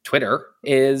Twitter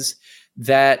is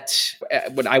that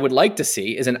what I would like to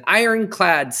see is an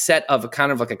ironclad set of a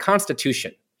kind of like a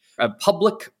constitution, a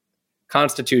public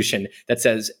constitution that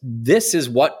says, this is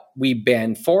what we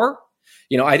ban for.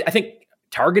 I think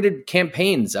targeted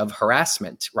campaigns of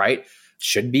harassment, right,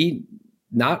 should be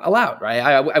not allowed, right?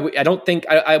 I don't think,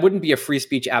 I wouldn't be a free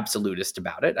speech absolutist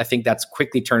about it. I think that's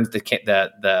quickly turns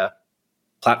the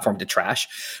platform to trash.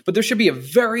 But there should be a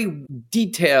very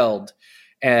detailed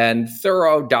and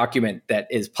thorough document that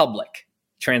is public,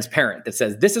 transparent, that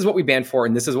says this is what we ban for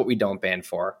and this is what we don't ban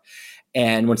for.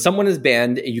 And when someone is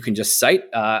banned, you can just cite,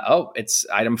 it's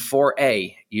item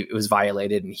 4A, it was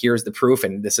violated, and here's the proof,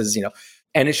 and this is,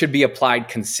 and it should be applied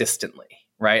consistently,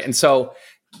 right? And so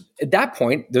at that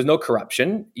point, there's no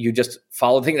corruption. You just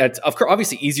follow the thing. That's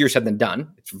obviously easier said than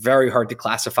done. It's very hard to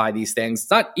classify these things.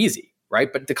 It's not easy,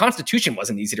 right? But the Constitution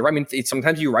wasn't easy to write. I mean,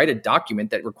 sometimes you write a document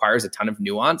that requires a ton of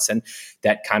nuance, and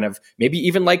that kind of maybe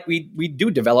even like we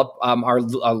do develop our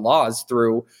laws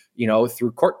through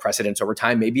court precedents over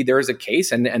time. Maybe there is a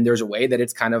case and there's a way that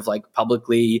it's kind of like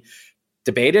publicly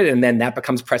debated, and then that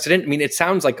becomes precedent. I mean, it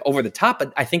sounds like over the top,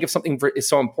 but I think if something is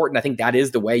so important, I think that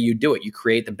is the way you do it. You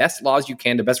create the best laws you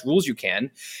can, the best rules you can,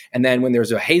 and then when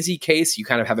there's a hazy case, you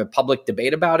kind of have a public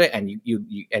debate about it, and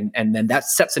and then that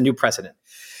sets a new precedent.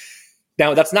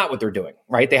 Now, that's not what they're doing,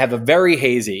 right? They have a very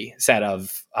hazy set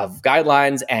of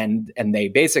guidelines, and they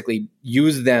basically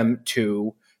use them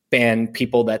to ban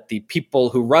people that the people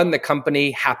who run the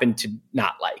company happen to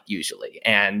not like usually.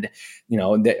 And,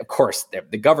 of course,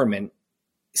 the government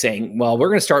saying, well, we're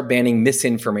going to start banning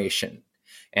misinformation.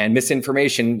 And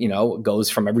misinformation, goes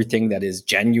from everything that is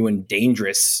genuine,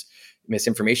 dangerous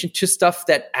misinformation to stuff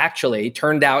that actually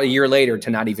turned out a year later to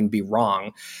not even be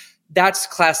wrong. That's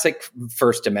classic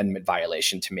First Amendment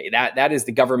violation to me. That is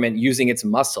the government using its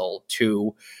muscle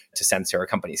to censor a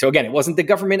company. So again, it wasn't the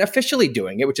government officially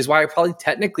doing it, which is why it probably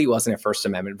technically wasn't a First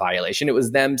Amendment violation. It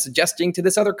was them suggesting to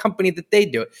this other company that they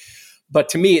do it. But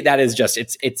to me, that is just,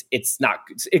 it's not,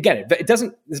 again, it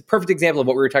doesn't, it's a perfect example of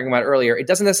what we were talking about earlier. It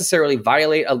doesn't necessarily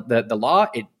violate the law,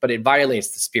 but it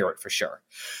violates the spirit for sure.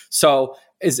 So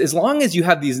as long as you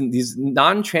have these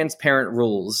non-transparent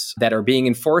rules that are being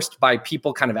enforced by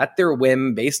people kind of at their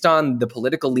whim based on the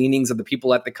political leanings of the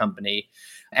people at the company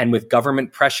and with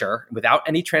government pressure without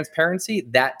any transparency,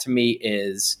 that to me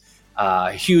is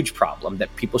a huge problem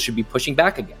that people should be pushing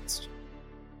back against.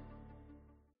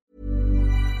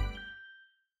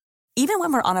 Even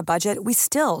when we're on a budget, we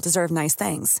still deserve nice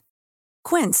things.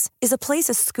 Quince is a place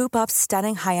to scoop up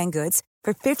stunning high-end goods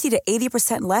for 50 to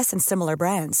 80% less than similar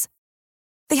brands.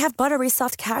 They have buttery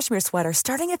soft cashmere sweaters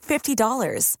starting at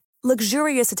 $50,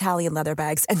 luxurious Italian leather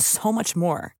bags, and so much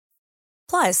more.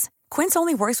 Plus, Quince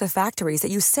only works with factories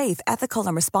that use safe, ethical,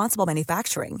 and responsible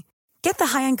manufacturing. Get the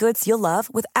high-end goods you'll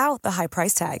love without the high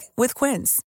price tag with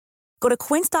Quince. Go to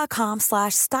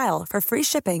quince.com/style for free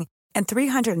shipping and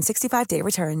 365-day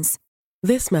returns.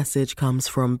 This message comes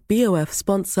from BOF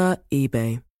sponsor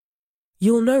eBay.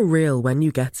 You'll know real when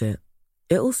you get it.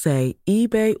 It'll say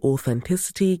eBay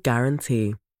Authenticity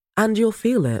Guarantee. And you'll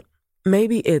feel it.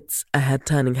 Maybe it's a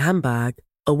head-turning handbag,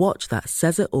 a watch that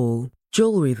says it all,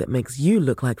 jewelry that makes you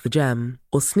look like the gem,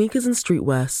 or sneakers and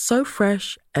streetwear so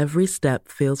fresh every step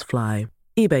feels fly.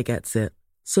 eBay gets it.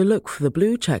 So look for the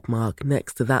blue check mark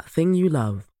next to that thing you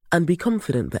love. And be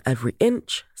confident that every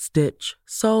inch, stitch,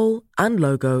 sole, and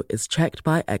logo is checked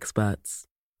by experts.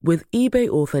 With eBay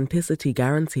Authenticity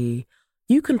Guarantee,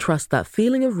 you can trust that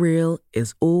feeling of real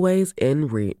is always in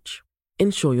reach.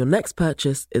 Ensure your next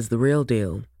purchase is the real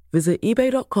deal. Visit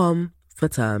ebay.com for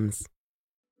terms.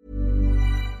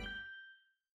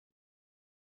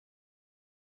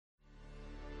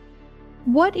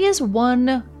 What is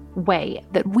one way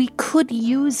that we could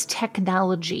use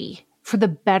technology for the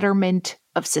betterment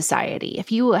of society?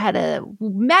 If you had a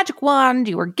magic wand,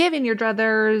 you were giving your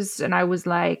druthers, and I was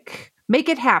like, make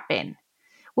it happen,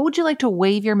 what would you like to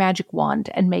wave your magic wand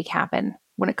and make happen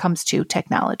when it comes to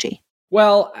technology?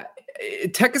 Well,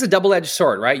 tech is a double-edged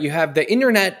sword, right? You have the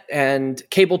internet and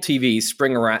cable TV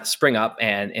spring up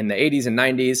and in the 80s and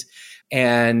 90s.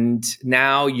 And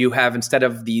now you have, instead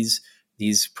of these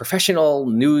professional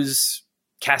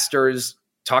newscasters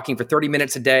talking for 30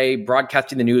 minutes a day,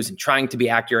 broadcasting the news and trying to be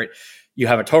accurate, you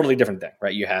have a totally different thing,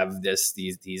 right? You have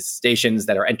these stations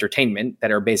that are entertainment that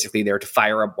are basically there to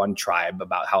fire up one tribe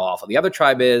about how awful the other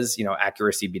tribe is,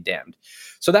 accuracy be damned.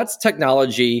 So that's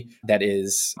technology that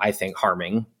is, I think,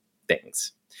 harming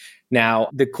things. Now,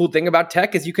 the cool thing about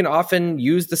tech is you can often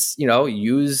use this,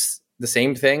 use the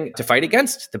same thing to fight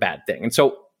against the bad thing. And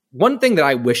so one thing that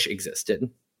I wish existed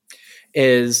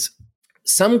is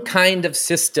some kind of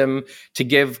system to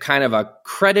give kind of a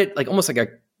credit, like almost like a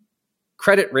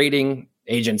credit rating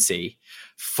agency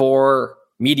for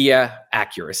media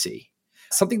accuracy.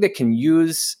 Something that can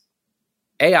use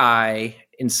AI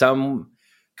in some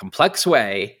complex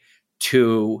way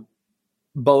to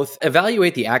both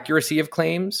evaluate the accuracy of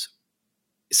claims.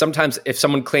 Sometimes if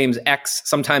someone claims X,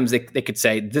 sometimes they could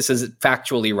say this is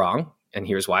factually wrong, and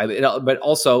here's why. But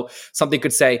also something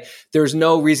could say there's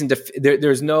no reason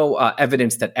there's no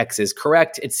evidence that X is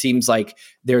correct. It seems like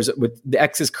the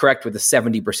X is correct with a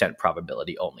 70%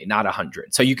 probability only, not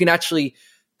 100. So you can actually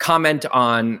comment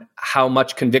on how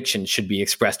much conviction should be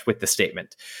expressed with the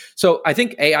statement. So I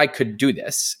think AI could do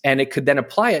this, and it could then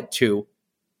apply it to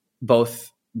both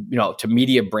to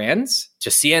media brands, to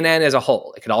CNN as a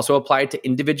whole. It could also apply it to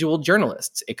individual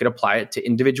journalists. It could apply it to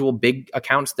individual big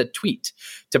accounts that tweet,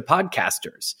 to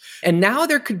podcasters. And now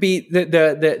there could be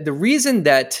the reason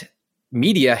that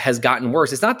media has gotten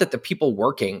worse. It's not that the people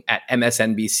working at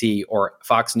MSNBC or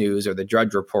Fox News or the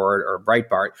Drudge Report or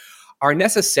Breitbart are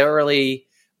necessarily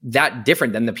that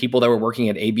different than the people that were working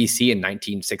at ABC in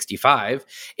 1965.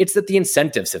 It's that the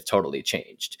incentives have totally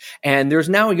changed. And you're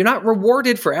not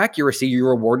rewarded for accuracy,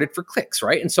 you're rewarded for clicks,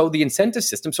 right? And so the incentive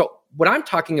system, so what I'm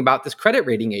talking about, this credit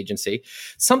rating agency,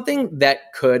 something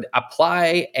that could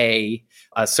apply a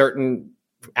certain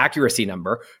accuracy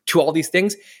number to all these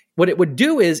things, what it would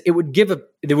do is there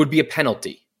would be a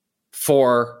penalty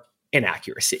for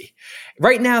inaccuracy.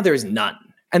 Right now, there's none.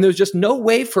 And there's just no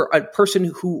way for a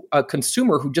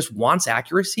consumer who just wants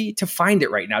accuracy to find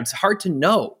it right now. It's hard to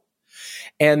know.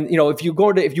 And, if you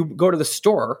go to the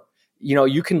store,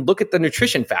 you can look at the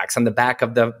nutrition facts on the back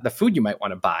of the food you might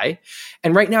want to buy.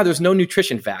 And right now there's no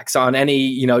nutrition facts on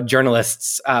any,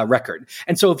 journalist's record.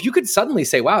 And so if you could suddenly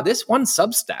say, wow, this one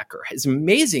Substacker is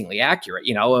amazingly accurate,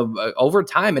 over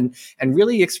time and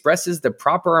really expresses the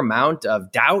proper amount of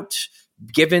doubt,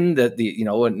 given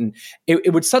and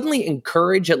it would suddenly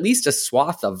encourage at least a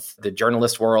swath of the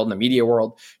journalist world and the media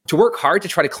world to work hard to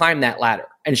try to climb that ladder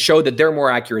and show that they're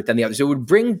more accurate than the others. It would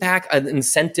bring back an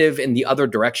incentive in the other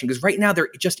direction, because right now there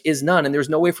just is none, and there's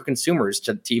no way for consumers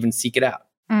to even seek it out.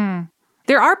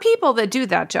 There are people that do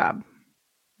that job,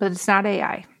 but it's not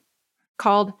AI,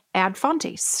 called Ad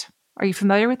Fontes. Are you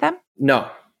familiar with them? No.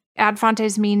 Ad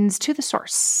Fontes means to the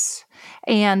source.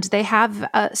 And they have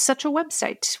such a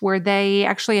website where they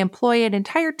actually employ an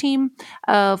entire team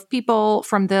of people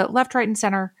from the left, right, and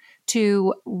center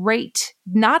to rate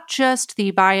not just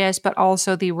the bias, but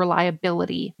also the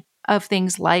reliability of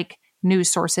things like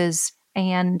news sources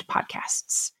and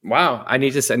podcasts. Wow. I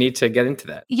need to get into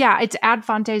that. Yeah, it's Ad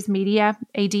Fontes Media,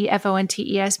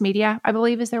 ADFONTES Media, I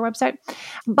believe is their website.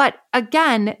 But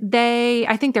again,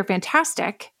 I think they're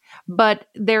fantastic, but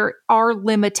there are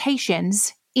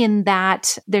limitations in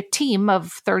that their team of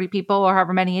 30 people or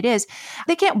however many it is,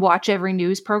 they can't watch every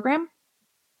news program.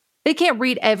 They can't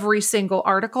read every single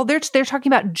article. They're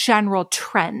talking about general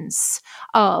trends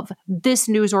of this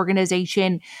news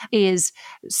organization is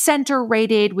center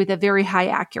rated with a very high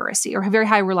accuracy or very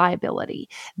high reliability.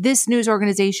 This news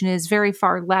organization is very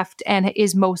far left and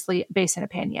is mostly based in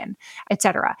opinion,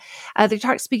 etc.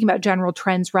 They're speaking about general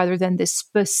trends rather than the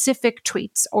specific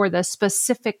tweets or the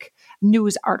specific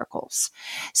news articles.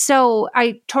 So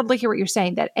I totally hear what you're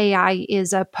saying, that AI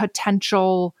is a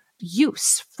potential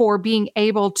use for being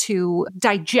able to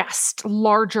digest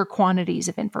larger quantities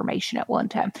of information at one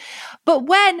time. But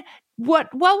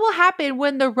what will happen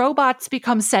when the robots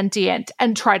become sentient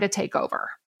and try to take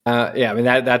over?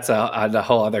 That's a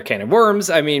whole other can of worms.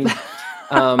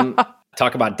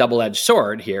 Talk about double-edged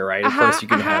sword here, right? Of course, you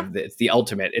can have it's the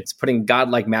ultimate. It's putting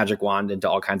godlike magic wand into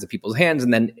all kinds of people's hands,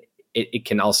 and then it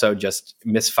can also just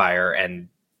misfire and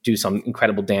do some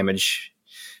incredible damage.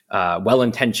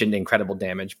 Well-intentioned, incredible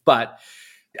damage. But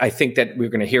I think that we're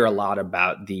going to hear a lot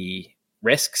about the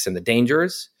risks and the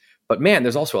dangers. But man,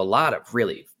 there's also a lot of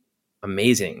really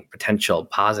amazing potential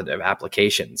positive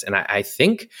applications. And I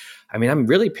think, I'm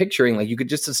really picturing like you could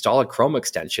just install a Chrome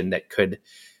extension that could,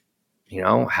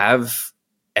 have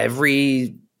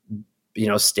every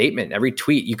statement, every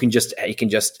tweet,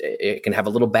 it can have a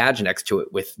little badge next to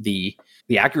it with the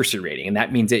accuracy rating. And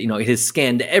that means that, it has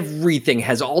scanned everything,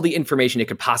 has all the information it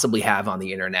could possibly have on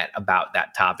the internet about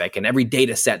that topic and every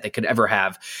data set that could ever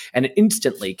have. And it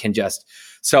instantly can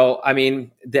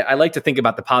I like to think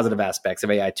about the positive aspects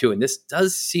of AI too. And this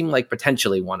does seem like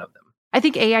potentially one of them. I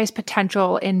think AI's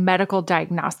potential in medical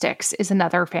diagnostics is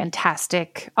another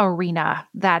fantastic arena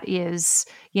that is,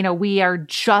 we are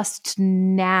just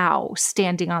now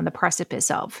standing on the precipice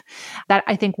of. That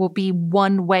I think will be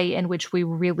one way in which we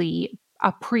really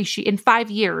appreciate. In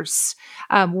 5 years,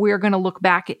 we're going to look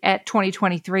back at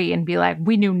 2023 and be like,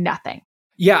 we knew nothing.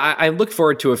 Yeah, I look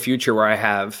forward to a future where I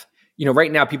have,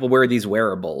 right now people wear these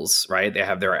wearables, right? They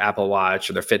have their Apple Watch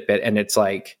or their Fitbit, and it's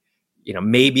like,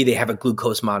 maybe they have a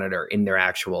glucose monitor in their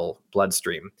actual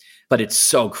bloodstream, but it's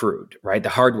so crude, right? The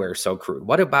hardware is so crude.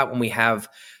 What about when we have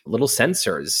little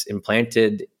sensors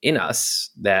implanted in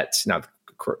us that, now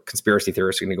conspiracy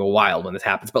theorists are going to go wild when this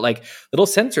happens, but like little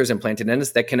sensors implanted in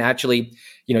us that can actually,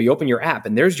 you open your app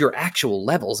and there's your actual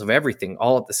levels of everything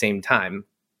all at the same time.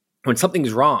 When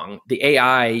something's wrong,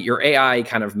 your AI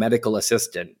kind of medical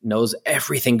assistant knows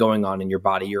everything going on in your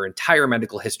body, your entire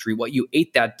medical history, what you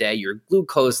ate that day, your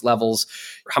glucose levels,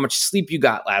 how much sleep you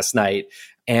got last night.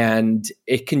 And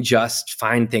it can just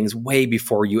find things way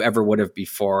before you ever would have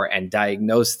before and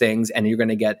diagnose things. And you're going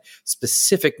to get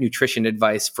specific nutrition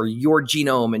advice for your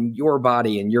genome and your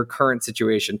body and your current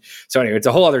situation. So anyway, it's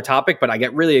a whole other topic, but I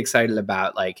get really excited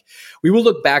about, we will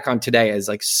look back on today as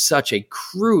such a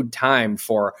crude time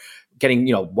for getting,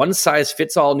 one size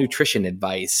fits all nutrition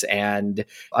advice. And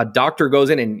a doctor goes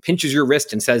in and pinches your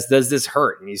wrist and says, does this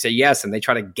hurt? And you say yes. And they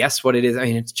try to guess what it is. I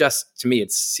mean, it's just, to me,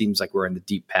 it seems like we're in the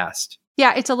deep past.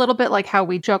 Yeah, it's a little bit like how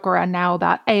we joke around now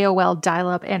about AOL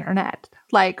dial-up internet.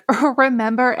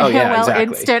 Remember AOL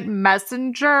Instant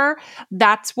Messenger?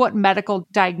 That's what medical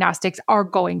diagnostics are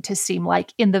going to seem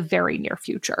like in the very near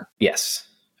future. Yes,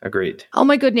 agreed. Oh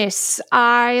my goodness.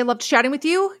 I loved chatting with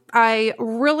you. I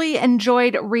really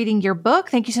enjoyed reading your book.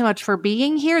 Thank you so much for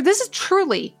being here. This is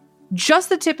truly just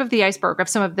the tip of the iceberg of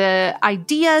some of the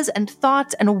ideas and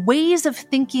thoughts and ways of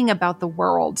thinking about the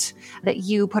world that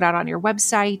you put out on your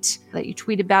website, that you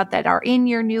tweet about, that are in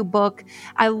your new book.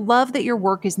 I love that your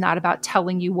work is not about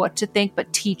telling you what to think,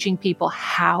 but teaching people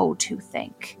how to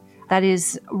think. That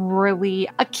is really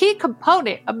a key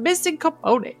component, a missing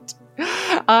component.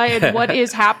 And what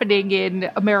is happening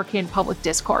in American public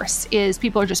discourse is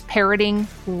people are just parroting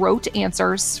rote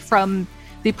answers from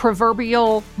the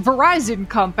proverbial Verizon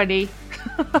company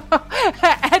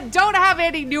and don't have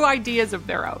any new ideas of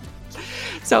their own.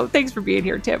 So thanks for being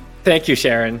here, Tim. Thank you,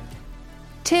 Sharon.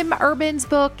 Tim Urban's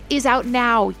book is out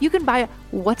now. You can buy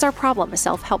What's Our Problem? A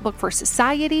self-help book for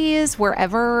societies,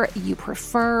 wherever you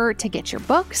prefer to get your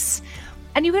books.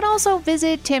 And you can also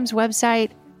visit Tim's website,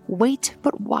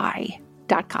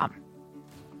 waitbutwhy.com.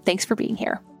 Thanks for being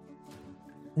here.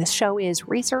 This show is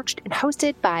researched and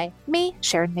hosted by me,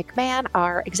 Sharon McMahon.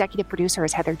 Our executive producer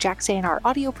is Heather Jackson. Our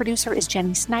audio producer is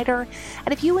Jenny Snyder.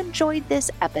 And if you enjoyed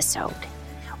this episode,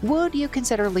 would you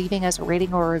consider leaving us a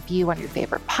rating or a review on your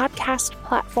favorite podcast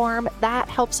platform? That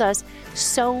helps us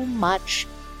so much.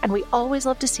 And we always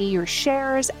love to see your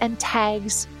shares and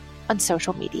tags on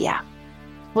social media.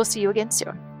 We'll see you again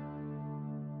soon.